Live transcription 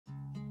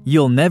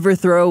You'll never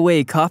throw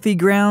away coffee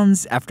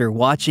grounds after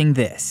watching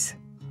this.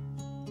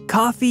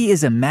 Coffee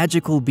is a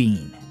magical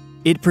bean.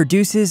 It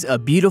produces a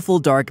beautiful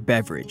dark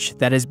beverage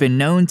that has been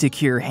known to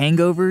cure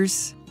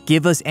hangovers,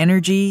 give us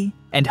energy,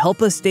 and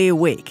help us stay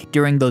awake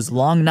during those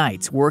long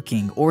nights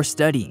working or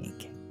studying.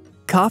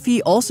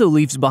 Coffee also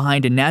leaves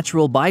behind a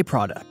natural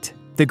byproduct,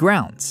 the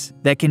grounds,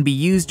 that can be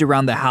used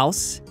around the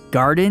house,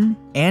 garden,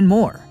 and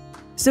more.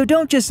 So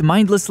don't just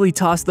mindlessly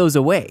toss those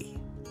away.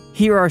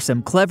 Here are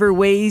some clever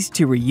ways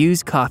to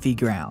reuse coffee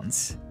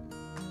grounds.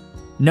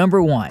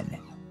 Number 1.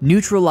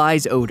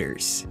 Neutralize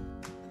odors.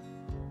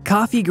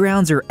 Coffee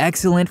grounds are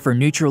excellent for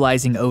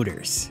neutralizing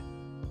odors.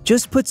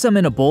 Just put some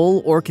in a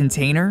bowl or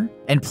container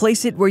and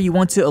place it where you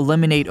want to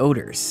eliminate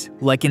odors,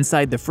 like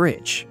inside the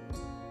fridge.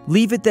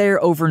 Leave it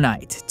there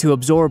overnight to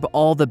absorb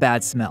all the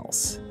bad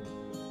smells.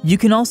 You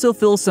can also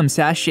fill some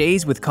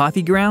sachets with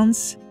coffee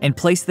grounds and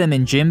place them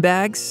in gym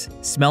bags,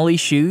 smelly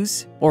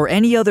shoes, or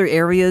any other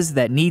areas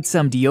that need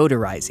some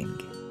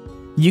deodorizing.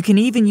 You can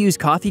even use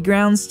coffee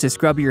grounds to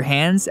scrub your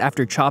hands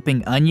after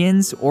chopping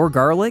onions or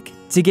garlic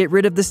to get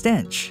rid of the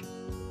stench.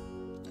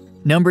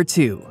 Number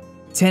 2.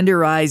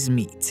 Tenderize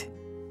meat.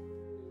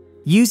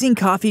 Using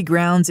coffee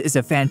grounds is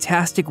a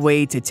fantastic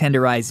way to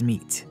tenderize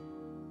meat.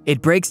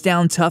 It breaks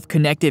down tough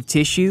connective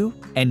tissue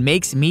and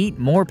makes meat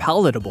more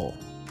palatable.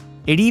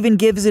 It even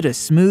gives it a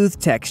smooth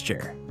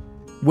texture.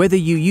 Whether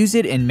you use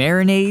it in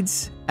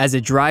marinades, as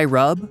a dry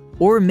rub,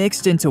 or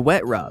mixed into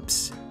wet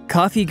rubs,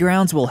 coffee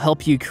grounds will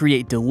help you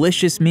create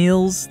delicious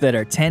meals that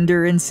are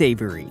tender and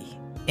savory,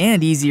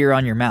 and easier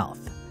on your mouth.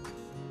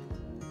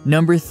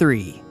 Number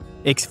 3.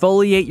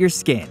 Exfoliate your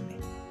skin.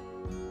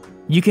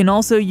 You can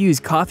also use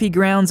coffee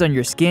grounds on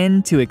your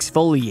skin to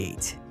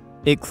exfoliate.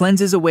 It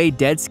cleanses away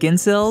dead skin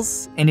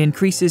cells and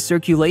increases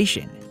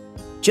circulation.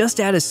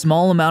 Just add a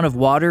small amount of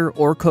water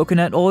or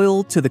coconut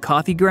oil to the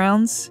coffee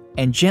grounds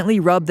and gently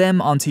rub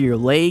them onto your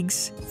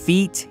legs,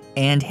 feet,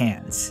 and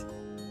hands.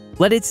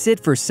 Let it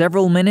sit for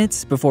several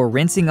minutes before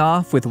rinsing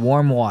off with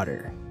warm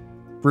water.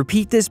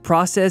 Repeat this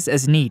process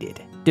as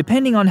needed,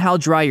 depending on how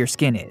dry your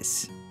skin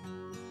is.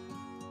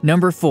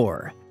 Number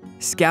 4.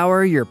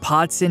 Scour your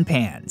pots and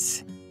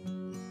pans.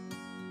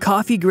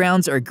 Coffee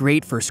grounds are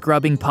great for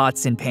scrubbing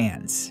pots and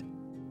pans.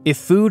 If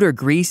food or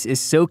grease is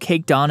so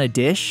caked on a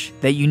dish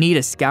that you need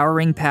a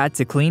scouring pad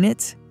to clean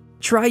it,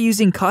 try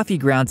using coffee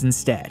grounds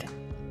instead.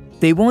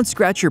 They won't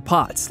scratch your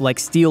pots like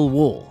steel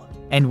wool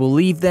and will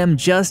leave them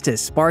just as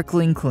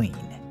sparkling clean.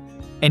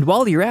 And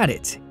while you're at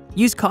it,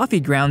 use coffee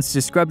grounds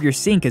to scrub your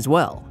sink as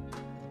well.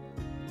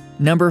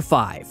 Number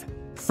 5.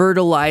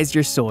 Fertilize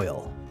your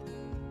soil.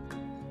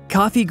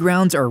 Coffee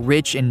grounds are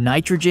rich in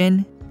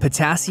nitrogen,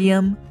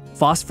 potassium,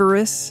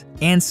 phosphorus,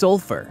 and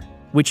sulfur,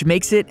 which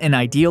makes it an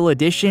ideal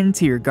addition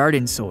to your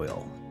garden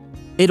soil.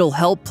 It'll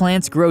help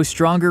plants grow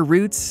stronger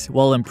roots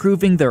while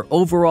improving their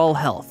overall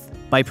health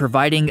by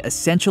providing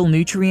essential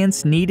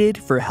nutrients needed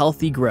for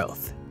healthy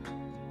growth.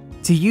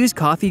 To use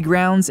coffee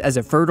grounds as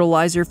a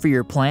fertilizer for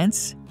your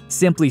plants,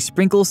 simply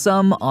sprinkle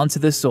some onto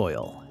the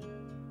soil.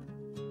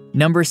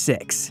 Number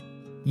 6.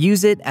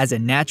 Use it as a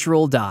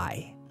natural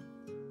dye.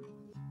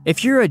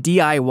 If you're a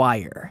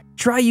DIYer,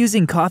 try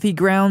using coffee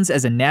grounds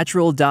as a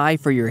natural dye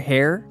for your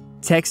hair,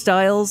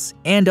 textiles,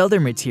 and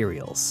other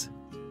materials.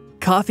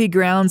 Coffee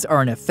grounds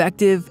are an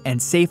effective and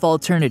safe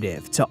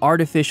alternative to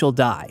artificial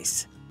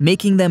dyes,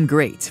 making them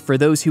great for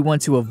those who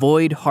want to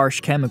avoid harsh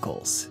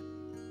chemicals.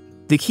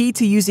 The key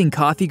to using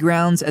coffee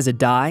grounds as a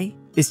dye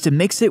is to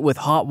mix it with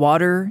hot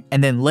water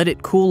and then let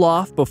it cool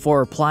off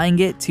before applying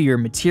it to your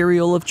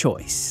material of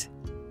choice.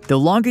 The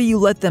longer you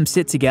let them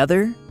sit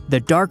together, the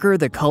darker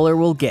the color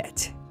will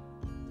get.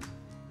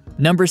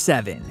 Number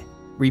 7.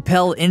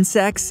 Repel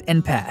insects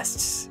and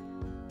pests.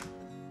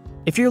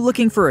 If you're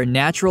looking for a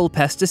natural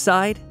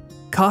pesticide,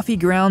 coffee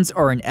grounds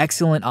are an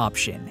excellent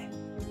option.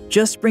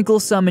 Just sprinkle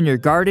some in your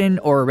garden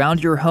or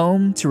around your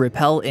home to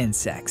repel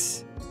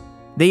insects.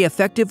 They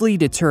effectively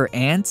deter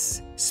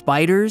ants,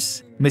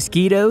 spiders,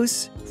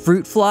 mosquitoes,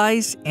 fruit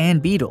flies,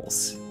 and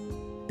beetles.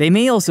 They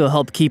may also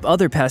help keep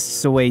other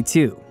pests away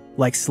too,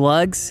 like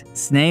slugs,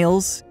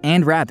 snails,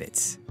 and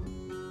rabbits.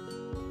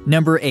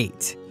 Number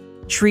 8.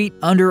 Treat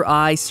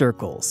under-eye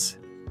circles.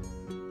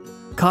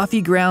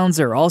 Coffee grounds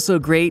are also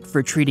great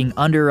for treating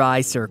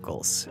under-eye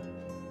circles.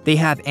 They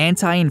have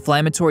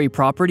anti-inflammatory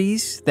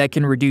properties that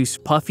can reduce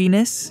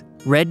puffiness,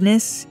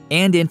 redness,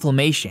 and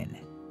inflammation.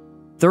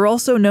 They're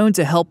also known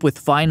to help with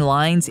fine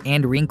lines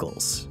and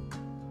wrinkles.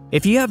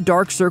 If you have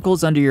dark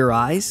circles under your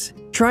eyes,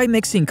 try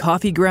mixing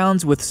coffee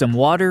grounds with some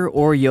water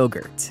or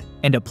yogurt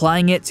and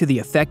applying it to the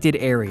affected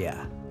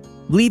area.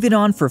 Leave it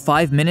on for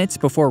 5 minutes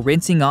before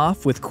rinsing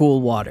off with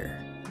cool water.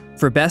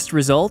 For best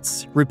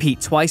results,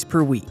 repeat twice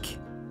per week.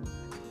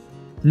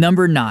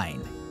 Number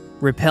 9.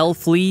 Repel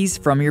fleas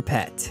from your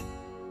pet.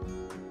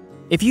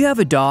 If you have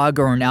a dog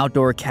or an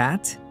outdoor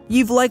cat,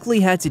 you've likely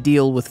had to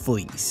deal with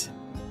fleas.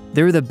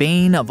 They're the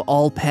bane of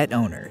all pet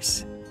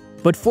owners.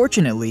 But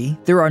fortunately,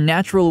 there are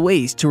natural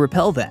ways to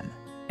repel them,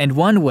 and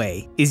one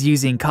way is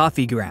using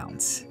coffee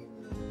grounds.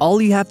 All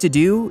you have to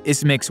do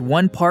is mix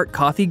 1 part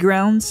coffee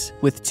grounds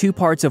with 2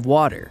 parts of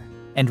water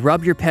and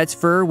rub your pet's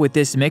fur with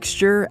this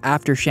mixture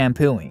after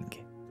shampooing.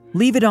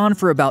 Leave it on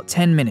for about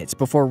 10 minutes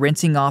before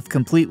rinsing off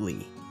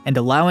completely and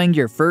allowing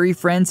your furry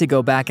friend to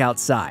go back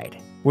outside,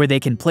 where they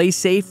can play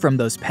safe from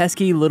those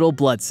pesky little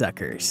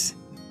bloodsuckers.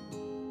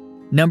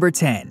 Number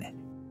 10.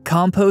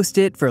 Compost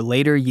it for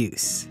later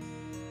use.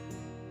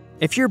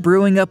 If you're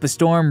brewing up a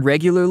storm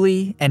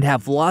regularly and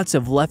have lots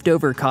of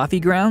leftover coffee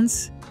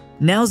grounds,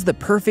 now's the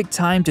perfect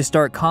time to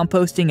start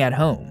composting at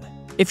home,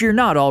 if you're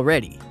not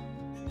already.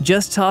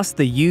 Just toss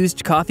the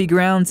used coffee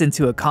grounds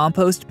into a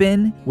compost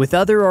bin with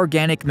other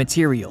organic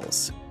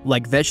materials,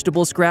 like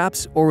vegetable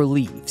scraps or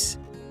leaves,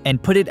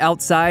 and put it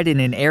outside in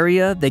an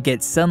area that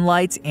gets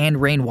sunlight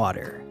and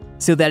rainwater,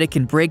 so that it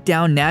can break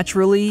down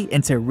naturally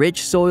into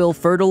rich soil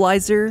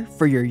fertilizer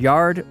for your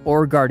yard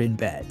or garden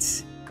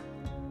beds.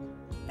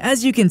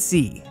 As you can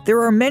see,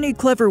 there are many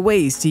clever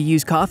ways to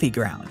use coffee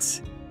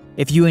grounds.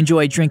 If you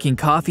enjoy drinking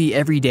coffee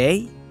every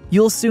day,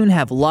 you'll soon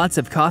have lots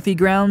of coffee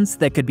grounds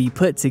that could be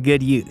put to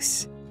good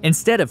use,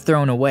 instead of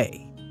thrown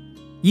away.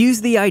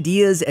 Use the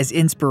ideas as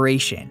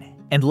inspiration,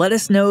 and let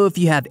us know if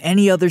you have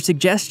any other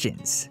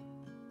suggestions.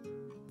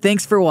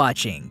 Thanks for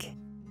watching.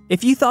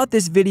 If you thought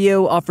this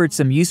video offered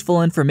some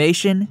useful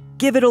information,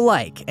 give it a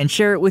like and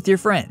share it with your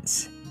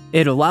friends.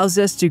 It allows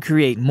us to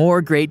create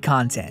more great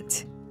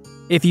content.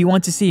 If you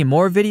want to see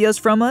more videos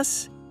from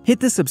us, hit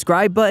the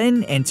subscribe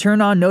button and turn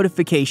on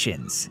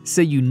notifications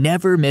so you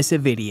never miss a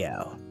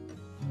video.